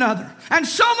exhorting one another. And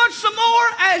so much the more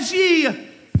as ye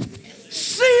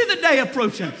see the day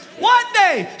approaching. What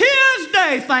day? His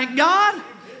day, thank God.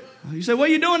 You say, what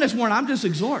are you doing this morning? I'm just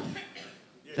exhorting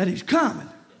that he's coming.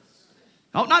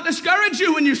 It ought not discourage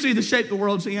you when you see the shape the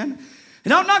world's in.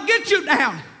 It ought not get you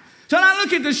down. So I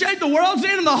look at the shape the world's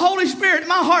in and the Holy Spirit,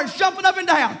 my heart's jumping up and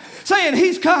down, saying,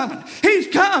 he's coming, he's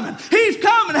coming, he's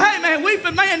coming. Hey, man,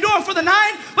 weeping may endure for the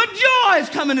night, but joy is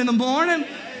coming in the morning.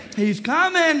 He's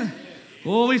coming.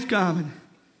 Oh, he's coming.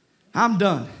 I'm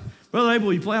done. Brother Abel,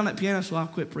 will you play on that piano so I'll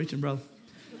quit preaching, brother?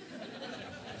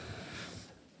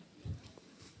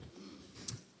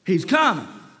 He's coming.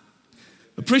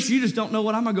 But preacher, you just don't know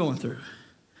what I'm going through.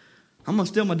 I'm going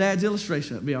to steal my dad's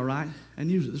illustration. It'll be all right. And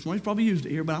use it this morning. He's probably used it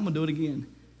here, but I'm going to do it again.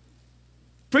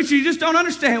 Preacher, you just don't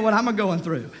understand what I'm going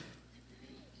through.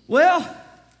 Well,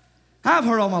 I've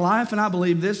heard all my life, and I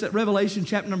believe this, that Revelation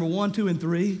chapter number 1, 2, and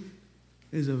 3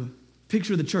 is a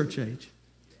picture of the church age.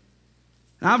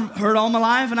 And I've heard all my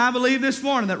life, and I believe this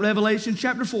morning that Revelation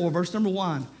chapter 4, verse number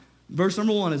 1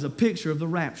 is a picture of the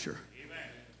rapture. Amen.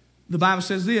 The Bible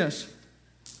says this,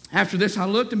 after this I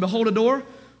looked, and behold, a door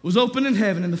was opened in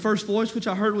heaven, and the first voice which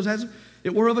I heard was as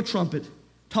it were of a trumpet,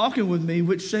 talking with me,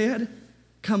 which said,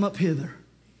 come up hither.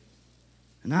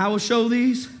 And I will show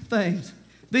these things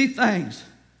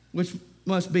which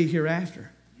must be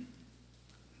hereafter.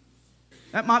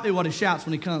 That might be what he shouts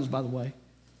when he comes, by the way.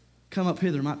 Come up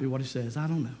hither might be what he says. I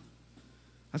don't know.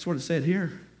 That's what it said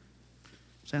here.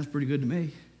 Sounds pretty good to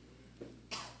me.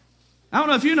 I don't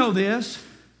know if you know this,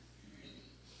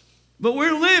 but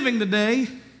we're living today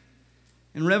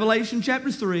in Revelation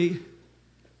chapter 3,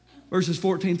 verses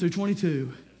 14 through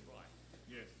 22.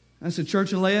 That's the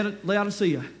church of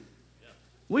Laodicea.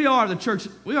 We are the church.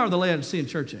 We are the Laodicean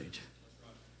church age.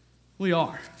 We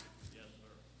are.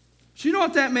 So you know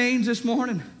what that means this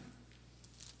morning?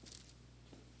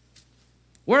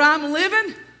 Where I'm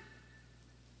living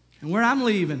and where I'm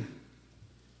leaving,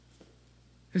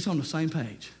 it's on the same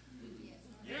page.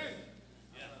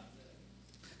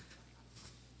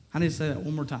 I need to say that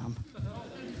one more time.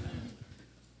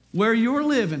 Where you're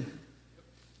living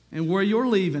and where you're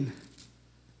leaving,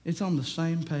 it's on the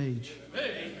same page.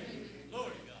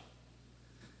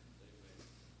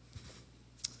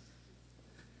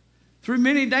 Through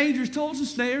many dangers, toils, and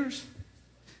snares,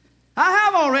 I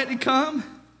have already come.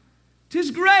 'Tis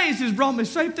grace has brought me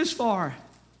safe this far.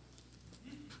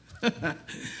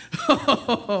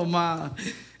 Oh, my.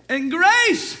 And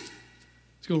grace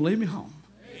is going to lead me home.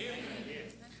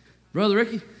 Brother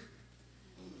Ricky,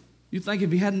 you think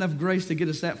if he had enough grace to get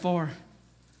us that far,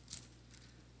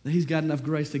 that he's got enough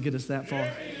grace to get us that far?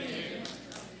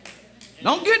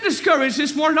 Don't get discouraged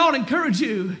this morning. I'll encourage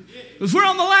you. Because we're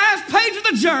on the last page of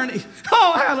the journey.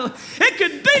 Oh, hallelujah. It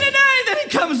could be today that he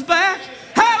comes back.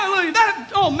 Hallelujah.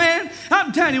 Oh, man,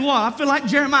 I'm telling you what, I feel like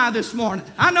Jeremiah this morning.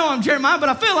 I know I'm Jeremiah, but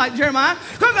I feel like Jeremiah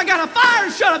because I got a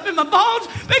fire shut up in my bones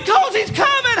because he's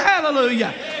coming.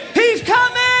 Hallelujah. He's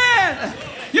coming.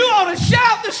 You ought to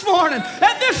shout this morning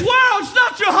that this world's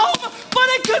not your home, but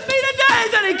it could be today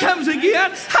that he comes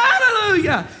again.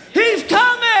 Hallelujah. He's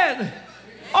coming.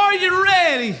 Are you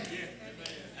ready?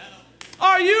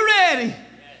 Are you ready?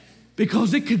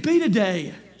 Because it could be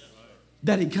today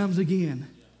that he comes again.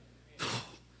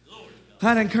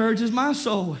 That encourages my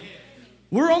soul.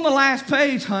 We're on the last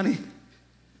page, honey.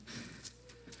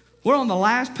 We're on the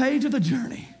last page of the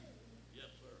journey.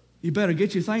 You better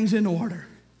get your things in order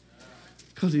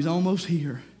because he's almost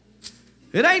here.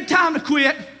 It ain't time to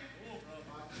quit.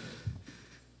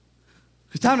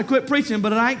 It's time to quit preaching,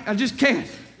 but I just can't.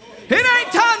 It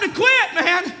ain't time to quit,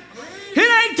 man.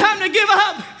 It ain't time to give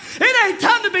up. It ain't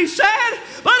time to be sad,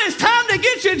 but it's time to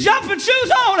get your jumping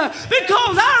shoes on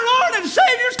because our Lord and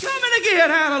Savior's coming again.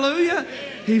 Hallelujah.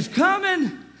 He's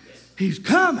coming. He's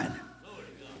coming.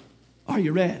 Are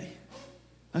you ready?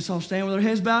 Let's all stand with our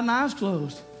heads bowed and eyes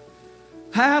closed.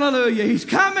 Hallelujah. He's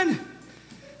coming.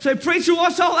 Say, preacher,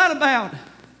 what's all that about?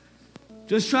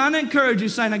 Just trying to encourage you,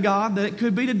 saint of God, that it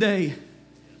could be today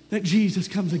that Jesus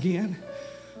comes again.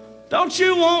 Don't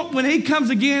you want, when he comes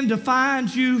again, to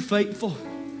find you faithful?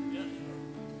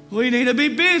 We need to be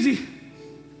busy.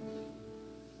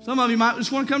 Some of you might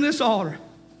just want to come to this altar.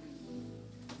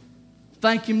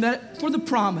 Thank him for the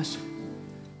promise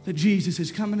that Jesus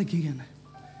is coming again.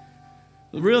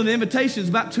 Really, the invitation is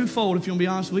about twofold, if you want to be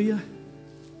honest with you.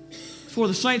 It's for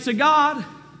the saints of God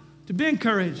to be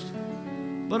encouraged,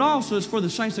 but also it's for the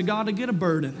saints of God to get a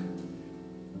burden.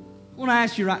 I want to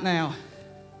ask you right now,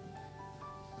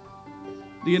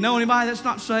 do you know anybody that's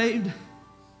not saved?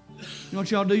 You know what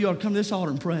you ought to do? You ought to come to this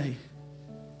altar and pray.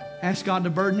 Ask God to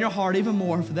burden your heart even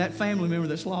more for that family member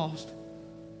that's lost.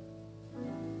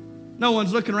 No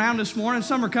one's looking around this morning.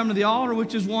 Some are coming to the altar,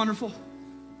 which is wonderful.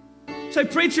 Say,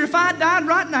 preacher, if I died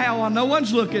right now while no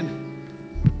one's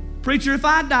looking, preacher, if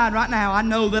I died right now, I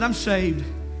know that I'm saved,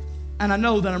 and I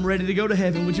know that I'm ready to go to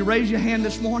heaven. Would you raise your hand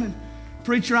this morning?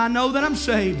 Preacher, I know that I'm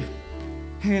saved.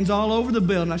 Hands all over the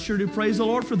building. I sure do praise the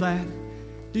Lord for that.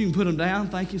 You can put them down.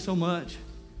 Thank you so much.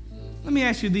 Let me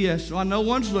ask you this. So I know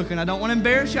one's looking. I don't want to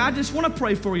embarrass you. I just want to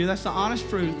pray for you. That's the honest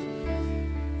truth.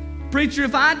 Preacher,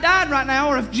 if I died right now,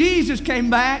 or if Jesus came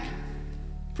back,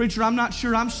 preacher, I'm not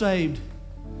sure I'm saved.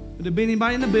 Would there be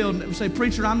anybody in the building that would say,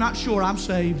 preacher, I'm not sure I'm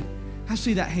saved? I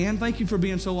see that hand. Thank you for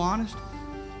being so honest.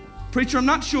 Preacher, I'm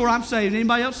not sure I'm saved.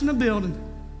 Anybody else in the building?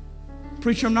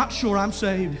 Preacher, I'm not sure I'm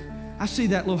saved. I see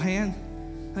that little hand.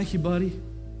 Thank you, buddy.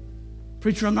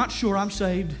 Preacher, I'm not sure I'm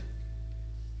saved.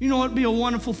 You know what would be a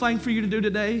wonderful thing for you to do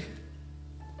today?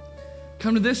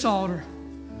 Come to this altar.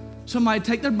 Somebody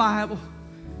take their Bible.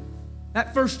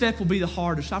 That first step will be the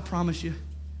hardest, I promise you.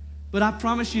 But I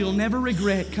promise you, you'll never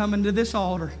regret coming to this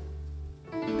altar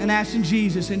and asking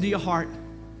Jesus into your heart,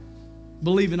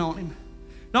 believing on Him.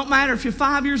 Don't matter if you're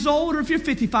 5 years old or if you're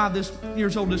 55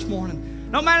 years old this morning.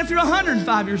 Don't matter if you're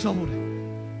 105 years old.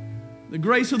 The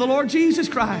grace of the Lord Jesus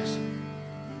Christ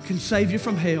can save you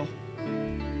from hell.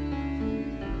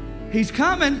 He's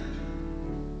coming.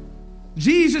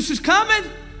 Jesus is coming.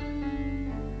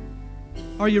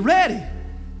 Are you ready?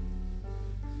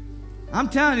 I'm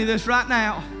telling you this right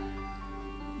now.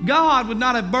 God would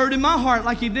not have burdened my heart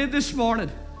like He did this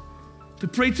morning to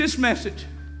preach this message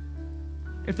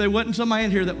if there wasn't somebody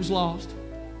in here that was lost.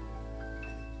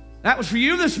 That was for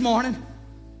you this morning.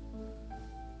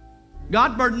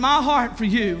 God burdened my heart for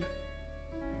you.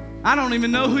 I don't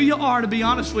even know who you are, to be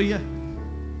honest with you.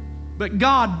 But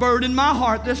God burdened my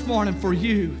heart this morning for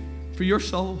you, for your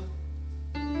soul.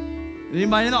 If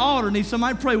anybody in the altar needs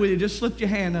somebody to pray with you, just slip your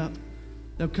hand up.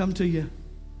 They'll come to you.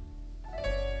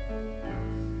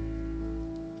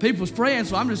 People's praying,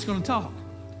 so I'm just going to talk.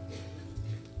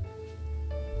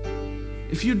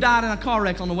 If you died in a car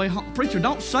wreck on the way home, preacher,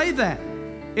 don't say that.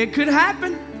 It could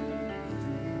happen.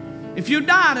 If you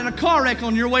died in a car wreck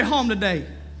on your way home today,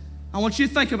 I want you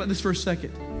to think about this for a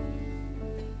second.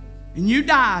 And you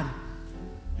died,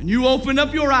 and you opened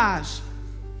up your eyes.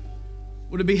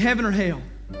 Would it be heaven or hell?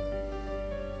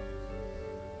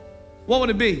 What would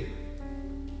it be?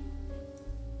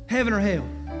 Heaven or hell?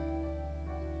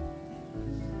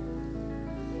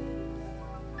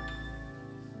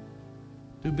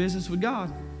 Do business with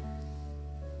God.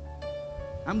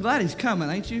 I'm glad He's coming,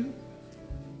 ain't you?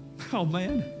 Oh,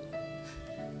 man.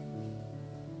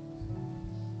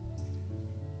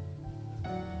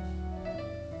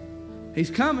 He's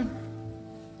coming.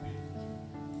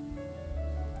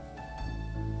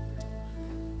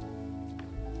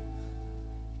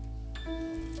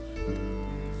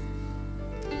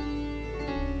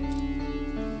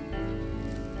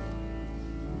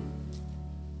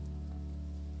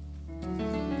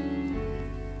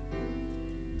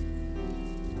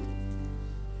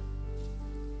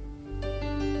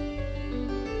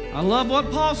 I love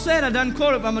what Paul said. I done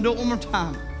quote it, but I'm going to do it one more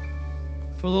time.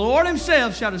 For the Lord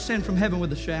Himself shall descend from heaven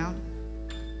with a shout,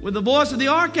 with the voice of the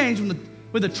archangel,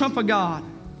 with the trump of God.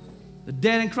 The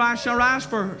dead in Christ shall rise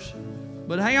first.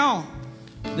 But hang on.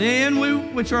 Then we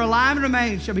which are alive and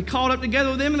remain shall be called up together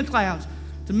with them in the clouds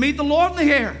to meet the Lord in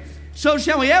the air. So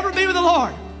shall we ever be with the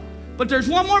Lord. But there's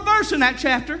one more verse in that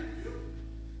chapter.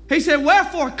 He said,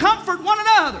 wherefore comfort one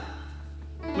another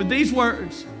with these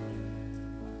words.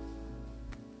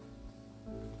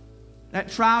 That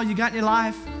trial you got in your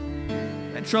life,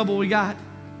 that trouble we got,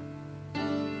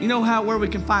 you know where we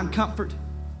can find comfort?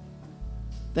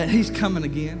 That He's coming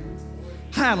again.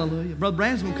 Hallelujah. Brother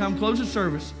Brandon's going to come close the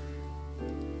service.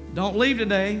 Don't leave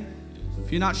today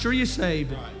if you're not sure you're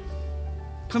saved.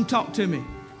 Come talk to me.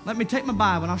 Let me take my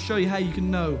Bible and I'll show you how you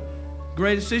can know. The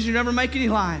greatest decision you ever make in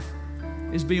your life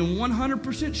is being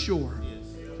 100% sure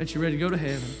that you're ready to go to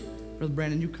heaven. Brother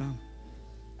Brandon, you come.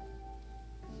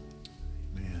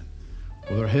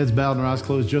 With our heads bowed and our eyes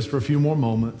closed just for a few more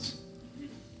moments.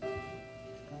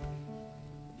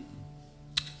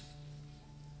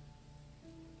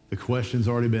 The question's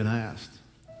already been asked.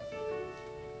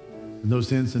 No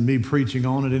sense in me preaching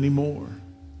on it anymore.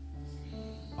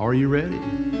 Are you ready?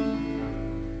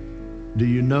 Do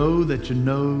you know that you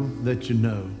know that you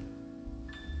know?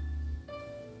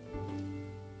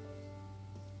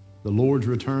 The Lord's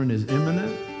return is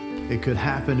imminent. It could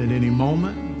happen at any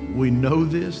moment. We know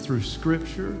this through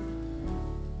Scripture.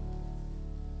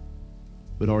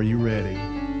 But are you ready?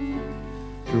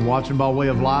 If you're watching by way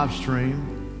of live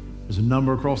stream, there's a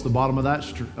number across the bottom of that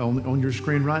on your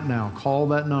screen right now. Call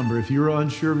that number. If you're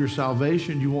unsure of your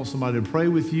salvation, you want somebody to pray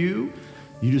with you,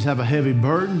 you just have a heavy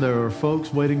burden, there are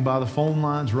folks waiting by the phone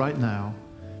lines right now.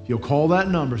 If you'll call that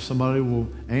number, somebody will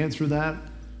answer that,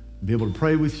 be able to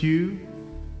pray with you.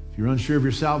 If you're unsure of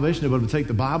your salvation, they'll be able to take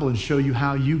the Bible and show you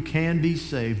how you can be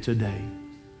saved today.